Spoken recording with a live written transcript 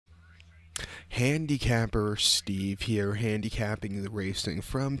Handicapper Steve here, handicapping the racing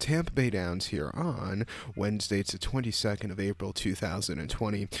from Tampa Bay Downs here on Wednesday. It's the 22nd of April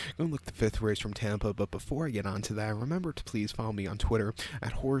 2020. Going to look at the fifth race from Tampa, but before I get on to that, remember to please follow me on Twitter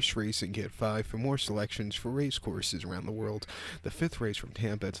at Horse Racing Kit 5 for more selections for race courses around the world. The fifth race from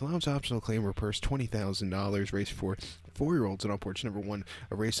Tampa, it's allowance optional claimer purse $20,000, race for 4-year-olds and upwards. Number one,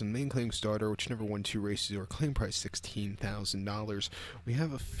 a race on the main claim starter, which never won 2 races, or claim price $16,000. We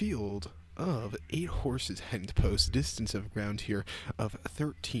have a field of 8 horses heading to post, distance of ground here of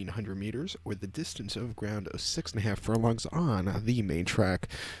 1,300 meters, or the distance of ground of 6.5 furlongs on the main track.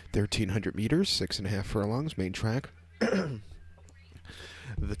 1,300 meters, 6.5 furlongs, main track.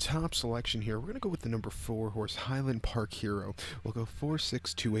 The top selection here, we're going to go with the number 4 horse, Highland Park Hero. We'll go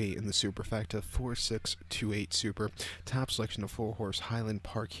 4-6-2-8 in the superfecta, 4-6-2-8 super. Top selection of 4 horse, Highland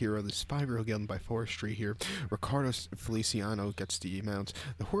Park Hero. This 5-year-old given by Forestry here. Ricardo Feliciano gets the mount.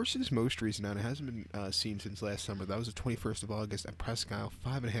 The horse's most recent out, it hasn't been seen since last summer. That was the 21st of August at Presque Isle,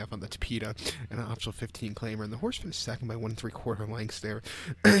 5.5 on the Tapeta, and an optional 15 claimer. And the horse finished second by 1 3/4 lengths there.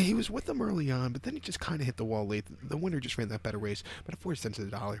 He was with them early on, but then he just kind of hit the wall late. The winner just ran that better race, but at 40 cents a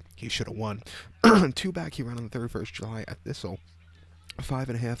dollar, he should have won. 2 back, he ran on the 31st July at Thistle.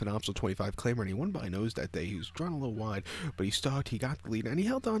 5.5 and optional 25 claimer, and he won by nose that day. He was drawn a little wide, but he stalked, he got the lead, and he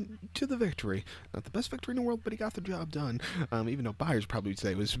held on to the victory. Not the best victory in the world, but he got the job done. Even though buyers probably would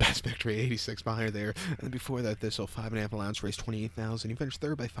say it was his best victory, 86 buyer there. And before that, Thistle, 5.5 allowance, race 28,000. He finished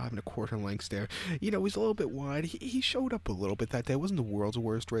third by 5.25 lengths there. You know, he was a little bit wide. He showed up a little bit that day. It wasn't the world's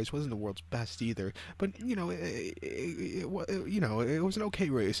worst race, wasn't the world's best either. But you know, it was an okay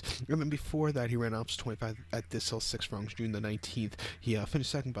race. And then before that, he ran option 25 at Thistle, 6 furlongs, June the 19th. He finished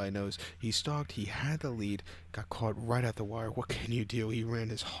second by a nose. He stalked, he had the lead, got caught right at the wire. What can you do? He ran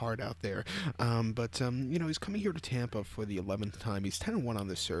his heart out there. You know, he's coming here to Tampa for the 11th time. He's 10-1 on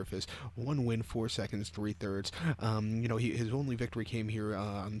the surface. 1 win, 4 seconds, 3/3. You know, his only victory came here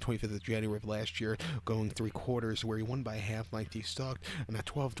on the 25th of January of last year, going 3/4, where he won by a half length. He stalked, and at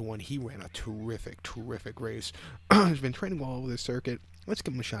 12-1, he ran a terrific race. He's been training well over the circuit. Let's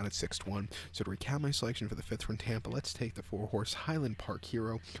give him a shot at 6-1. So to recap my selection for the 5th from Tampa, let's take the 4 horse Highland Park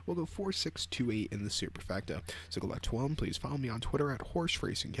Hero. We'll go 4-6-2-8 in the superfecta. So good luck to him. Please follow me on Twitter at Horse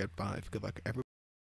Racing Kit 5. Good luck, everyone.